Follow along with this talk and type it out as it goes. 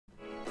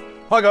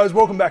Hi guys,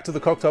 welcome back to the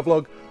cocktail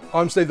vlog.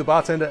 I'm Steve the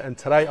bartender, and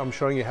today I'm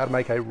showing you how to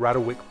make a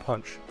Ratterwick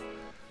Punch.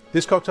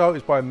 This cocktail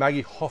is by Maggie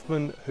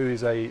Hoffman, who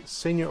is a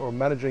senior or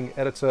managing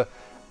editor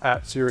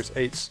at Serious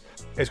Eats.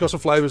 It's got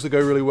some flavors that go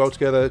really well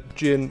together: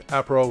 gin,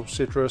 Aperol,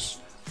 citrus,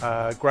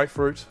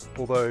 grapefruit,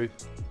 although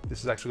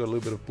this has actually got a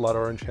little bit of blood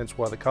orange, hence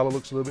why the color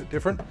looks a little bit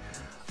different.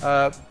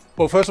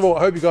 Well, first of all,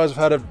 I hope you guys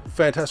have had a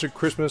fantastic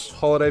Christmas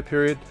holiday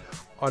period.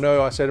 I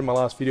know I said in my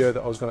last video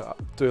that I was going to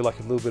do like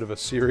a little bit of a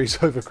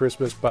series over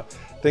Christmas, but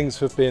things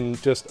have been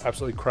just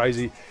absolutely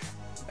crazy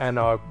and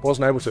I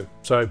wasn't able to.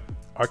 So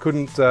I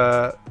couldn't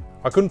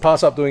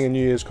pass up doing a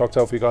New Year's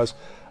cocktail for you guys.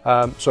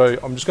 So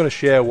I'm just going to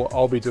share what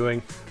I'll be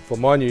doing for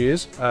my New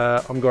Year's.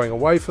 I'm going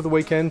away for the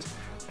weekend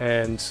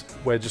and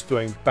we're just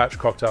doing batch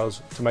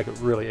cocktails to make it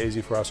really easy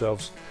for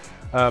ourselves.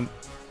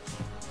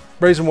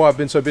 Reason why I've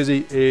been so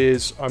busy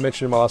is, I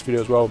mentioned in my last video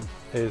as well,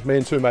 is me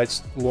and two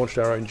mates launched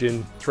our own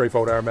gin,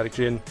 threefold aromatic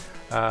gin,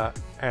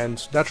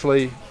 and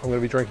naturally I'm going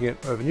to be drinking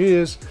it over New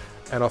Year's,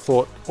 and I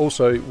thought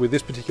also with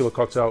this particular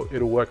cocktail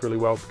it'll work really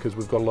well because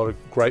we've got a lot of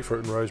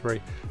grapefruit and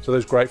rosemary, so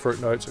those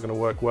grapefruit notes are going to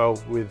work well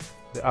with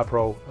the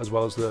Aperol as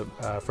well as the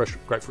fresh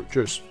grapefruit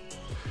juice.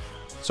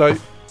 So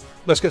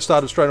let's get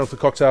started straight off the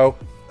cocktail.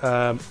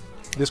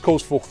 This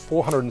calls for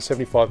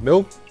 475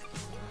 ml.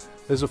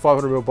 This is a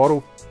 500 ml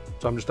bottle,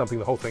 so I'm just dumping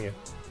the whole thing in.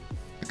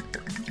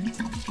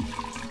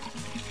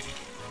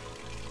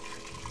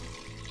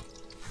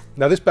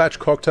 Now this batch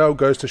cocktail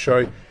goes to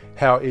show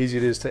how easy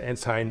it is to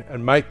entertain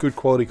and make good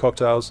quality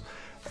cocktails.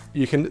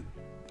 You can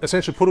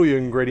essentially put all your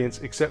ingredients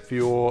except for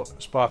your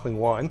sparkling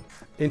wine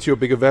into your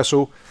bigger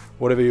vessel,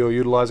 whatever you're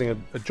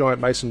utilizing, a giant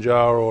mason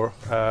jar or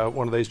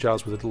one of these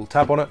jars with a little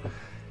tap on it.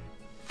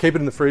 Keep it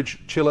in the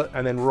fridge, chill it,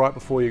 and then right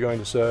before you're going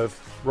to serve,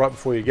 right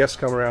before your guests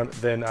come around,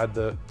 then add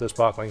the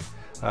sparkling.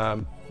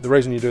 The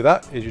reason you do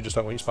that is you just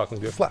don't want your sparkling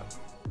to go flat.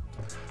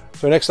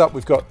 So next up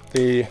we've got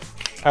the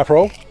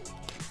Aperol.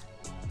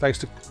 Thanks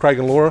to Craig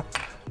and Laura,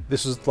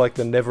 this is like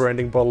the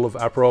never-ending bottle of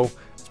Aperol.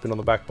 It's been on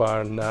the back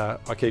bar and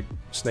I keep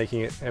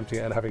sneaking it,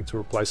 emptying it, and having to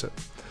replace it.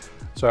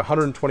 So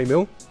 120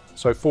 ml,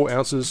 so 4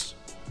 ounces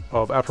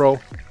of Aperol.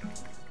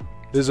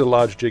 This is a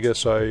large jigger,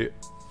 so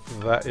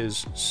that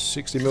is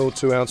 60 ml,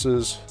 2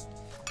 ounces,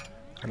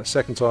 and a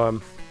second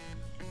time,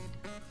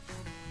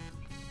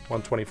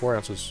 124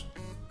 ounces.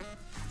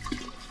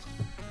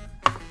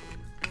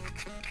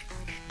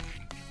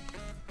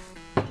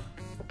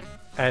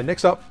 And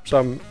next up,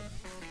 some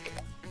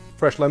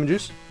fresh lemon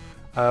juice,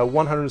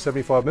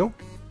 175 ml.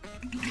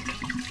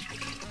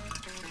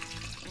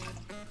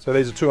 So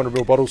these are 200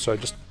 ml bottles, so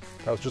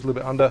that was just a little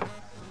bit under.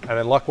 And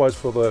then likewise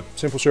for the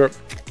simple syrup,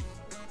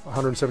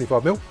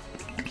 175 ml.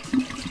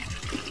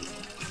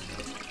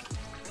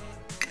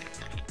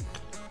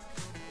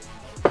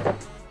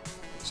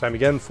 Same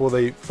again for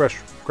the fresh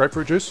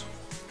grapefruit juice,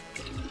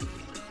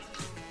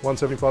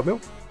 175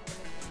 ml.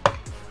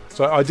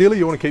 So ideally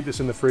you want to keep this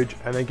in the fridge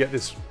and then get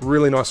this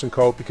really nice and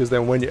cold, because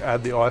then when you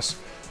add the ice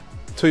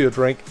to your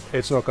drink,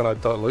 it's not going to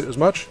dilute as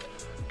much.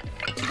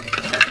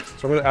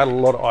 So I'm going to add a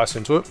lot of ice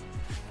into it.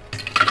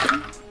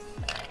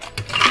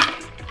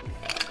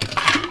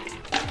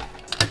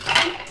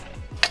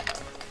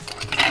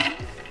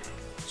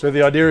 So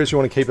the idea is you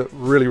want to keep it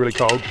really, really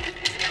cold.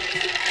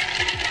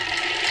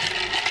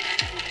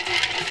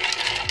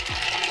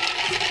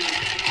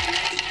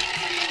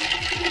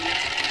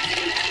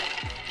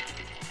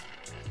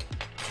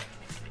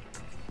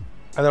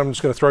 And then I'm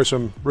just going to throw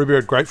some ruby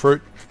red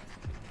grapefruit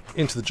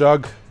into the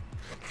jug.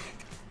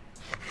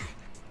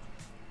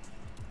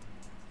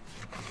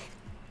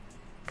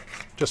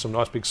 Just some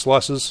nice big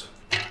slices.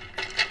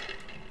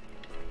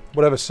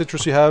 Whatever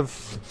citrus you have,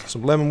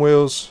 some lemon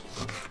wheels.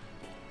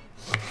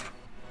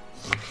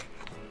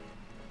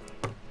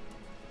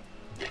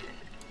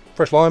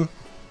 Fresh lime.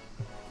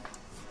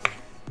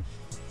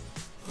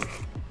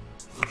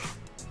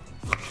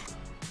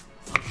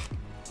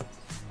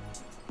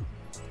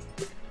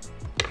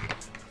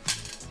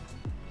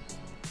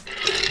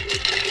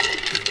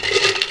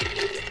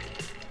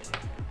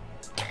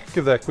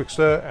 Give that a quick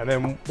stir, and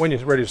then when you're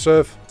ready to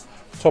serve,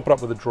 top it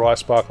up with a dry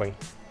sparkling.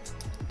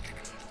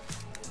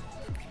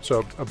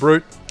 So a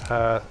Brut,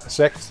 a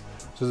Sekt.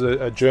 This is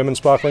a German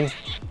sparkling,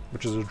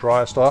 which is a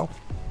drier style.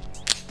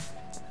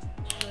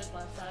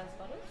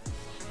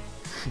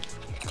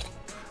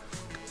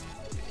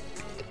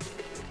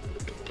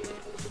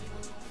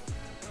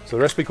 So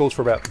the recipe calls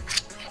for about,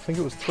 I think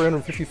it was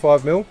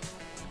 355 ml,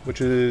 which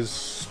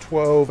is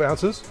 12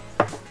 ounces.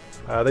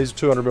 These are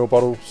 200 ml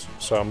bottles,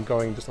 so I'm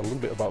going just a little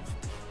bit above.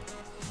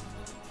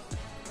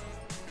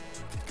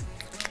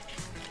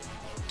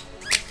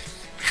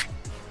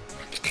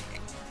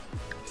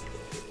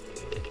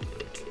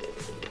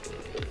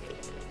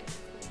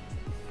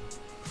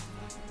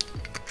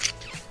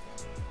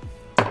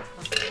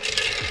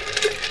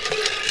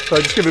 So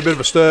just give it a bit of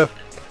a stir.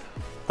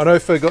 I know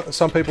for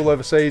some people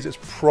overseas it's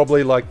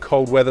probably like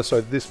cold weather,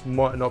 so this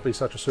might not be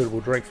such a suitable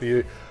drink for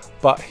you,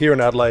 but here in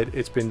Adelaide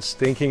it's been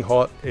stinking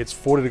hot. It's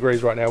 40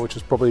 degrees right now, which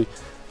is probably,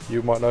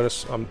 you might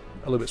notice I'm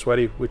a little bit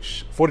sweaty,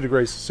 which 40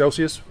 degrees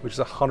Celsius, which is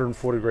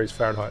 140 degrees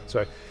Fahrenheit.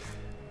 So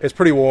it's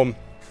pretty warm.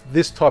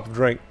 This type of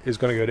drink is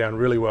going to go down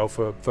really well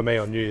for me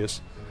on New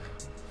Year's.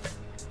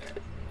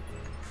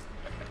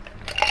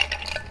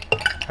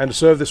 And to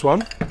serve this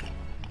one,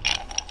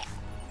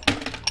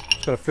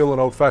 just going to fill an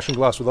old-fashioned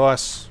glass with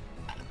ice,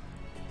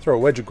 throw a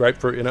wedge of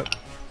grapefruit in it,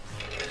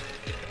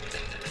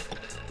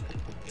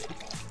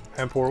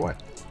 and pour away.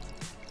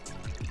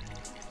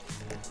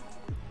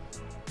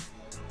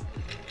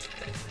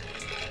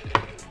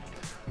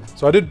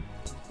 So I did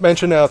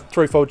mention our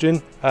threefold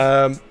gin.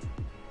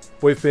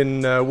 We've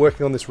been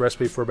working on this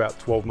recipe for about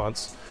 12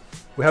 months.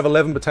 We have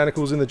 11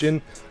 botanicals in the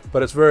gin,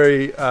 but it's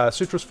very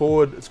citrus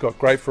forward. It's got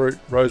grapefruit,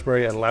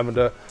 rosemary and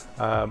lavender,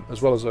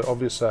 as well as the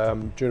obvious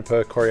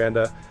juniper,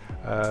 coriander.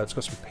 It's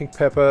got some pink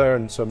pepper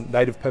and some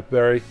native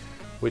pepperberry,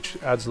 which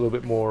adds a little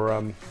bit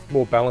more,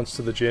 more balance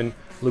to the gin,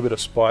 a little bit of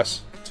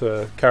spice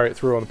to carry it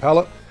through on the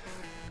palate.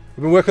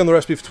 We've been working on the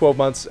recipe for 12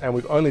 months and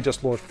we've only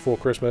just launched before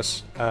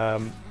Christmas,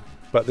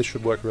 but this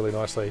should work really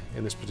nicely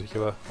in this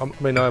particular, I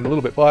mean, I'm a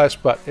little bit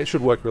biased, but it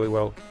should work really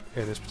well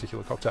in this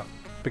particular cocktail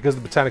because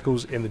the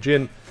botanicals in the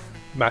gin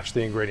match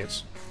the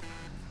ingredients.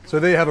 So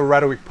there you have a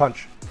Ratterwick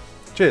Punch.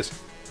 Cheers.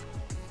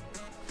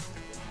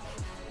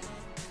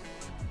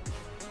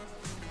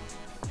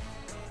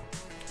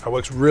 That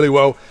works really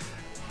well.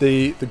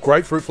 The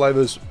grapefruit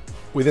flavors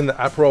within the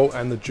Aperol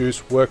and the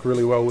juice work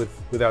really well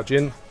with our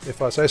gin,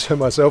 if I say so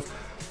myself.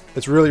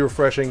 It's really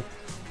refreshing.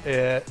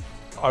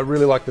 I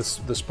really like the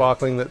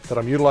sparkling that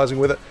I'm utilizing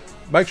with it.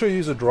 Make sure you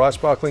use a dry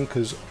sparkling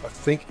because I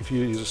think if you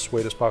use a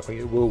sweeter sparkling,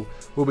 it will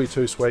be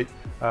too sweet,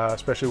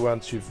 especially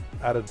once you've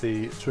added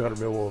the 200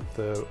 ml or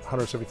the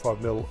 175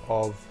 ml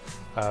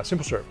of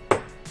simple syrup.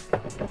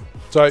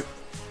 So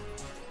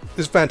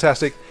this is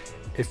fantastic.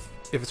 If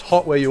it's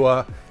hot where you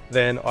are,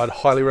 then I'd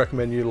highly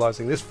recommend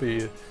utilizing this for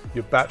your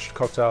batched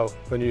cocktail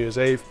for New Year's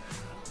Eve.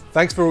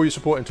 Thanks for all your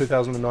support in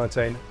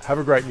 2019. Have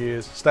a great New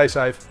Year's, stay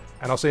safe,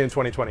 and I'll see you in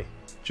 2020.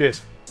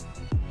 Cheers.